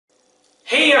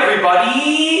Hey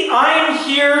everybody, I'm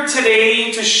here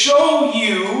today to show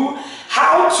you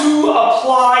how to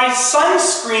apply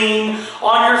sunscreen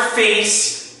on your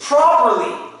face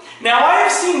properly. Now I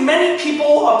have seen many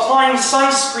people applying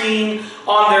sunscreen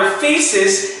on their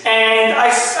faces and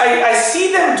I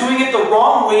see them doing it the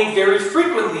wrong way very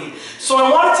frequently. So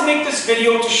I wanted to make this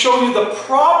video to show you the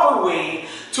proper way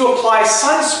to apply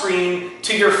sunscreen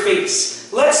to your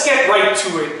face. Let's get right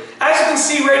to it. As you can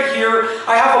see right here,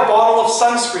 I have a bottle of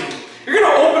sunscreen. You're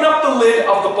going to open up the lid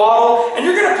of the bottle and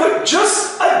you're going to put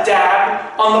just a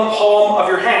dab on the palm of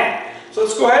your hand. So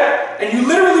let's go ahead, and you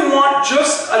literally want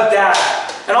just a dab.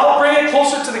 And I'll bring it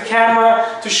closer to the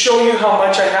camera to show you how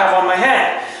much I have on my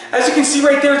hand. As you can see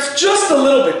right there, it's just a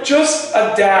little bit, just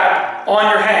a dab on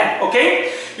your hand,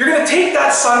 okay? You're going to take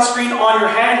that sunscreen on your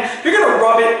hand, you're going to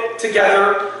rub it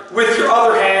together with your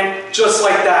other hand, just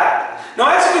like that.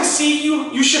 Now as you can see,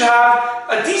 you should have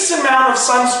a decent amount of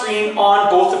sunscreen on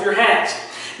both of your hands.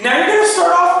 Now you're going to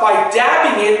start off by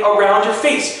dabbing it around your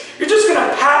face. You're just going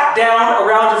to pat down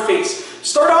around your face.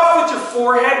 Start off with your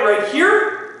forehead right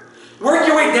here. Work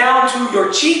your way down to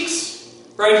your cheeks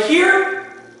right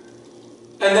here.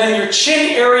 And then your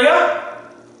chin area,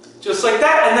 just like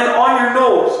that. And then on your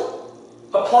nose.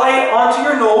 Apply it onto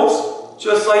your nose,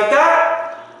 just like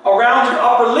that. Around your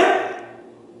upper lip.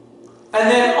 And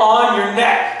then on your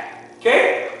neck,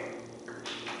 okay?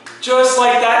 Just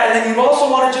like that. And then you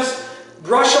also want to just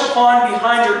brush upon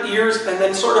behind your ears and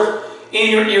then sort of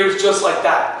in your ears, just like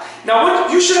that. Now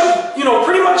you should have,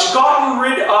 pretty much gotten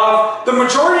rid of the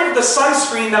majority of the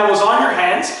sunscreen that was on your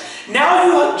hands. Now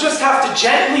you just have to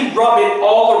gently rub it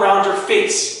all around your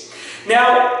face.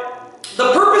 Now,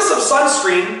 the purpose of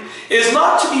sunscreen is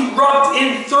not to be rubbed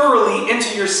in thoroughly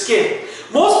into your skin.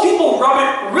 Most people rub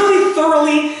it really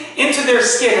thoroughly into their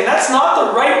skin, and that's not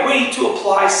the right way to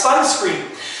apply sunscreen,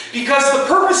 because the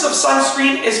purpose of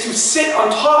sunscreen is to sit on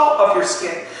top of your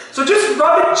skin. So just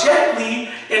rub it gently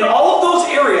in all of those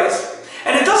areas,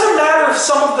 and it doesn't matter if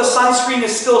some of the sunscreen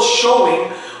is still showing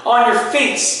on your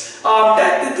face.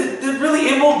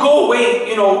 It will go away,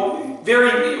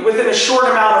 within a short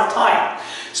amount of time.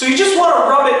 So you just want to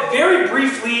rub it very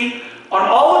briefly on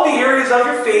all of the areas of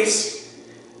your face.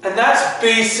 And that's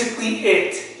basically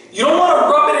it. You don't want to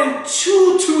rub it in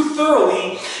too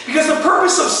thoroughly, because the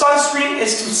purpose of sunscreen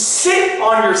is to sit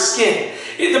on your skin.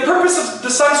 The purpose of the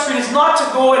sunscreen is not to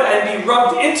go in and be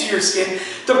rubbed into your skin.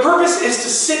 The purpose is to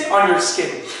sit on your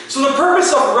skin. So the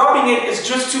purpose of rubbing it is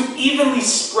just to evenly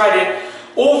spread it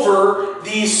over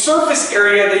the surface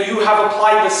area that you have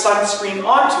applied the sunscreen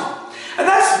onto. And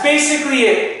that's basically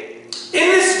it. In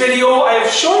this video, I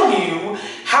have shown you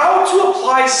how to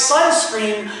apply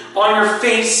sunscreen on your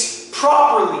face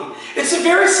properly. It's a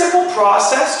very simple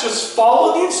process. Just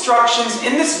follow the instructions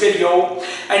in this video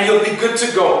and you'll be good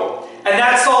to go. And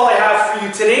that's all I have for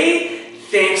you today.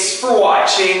 Thanks for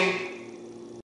watching.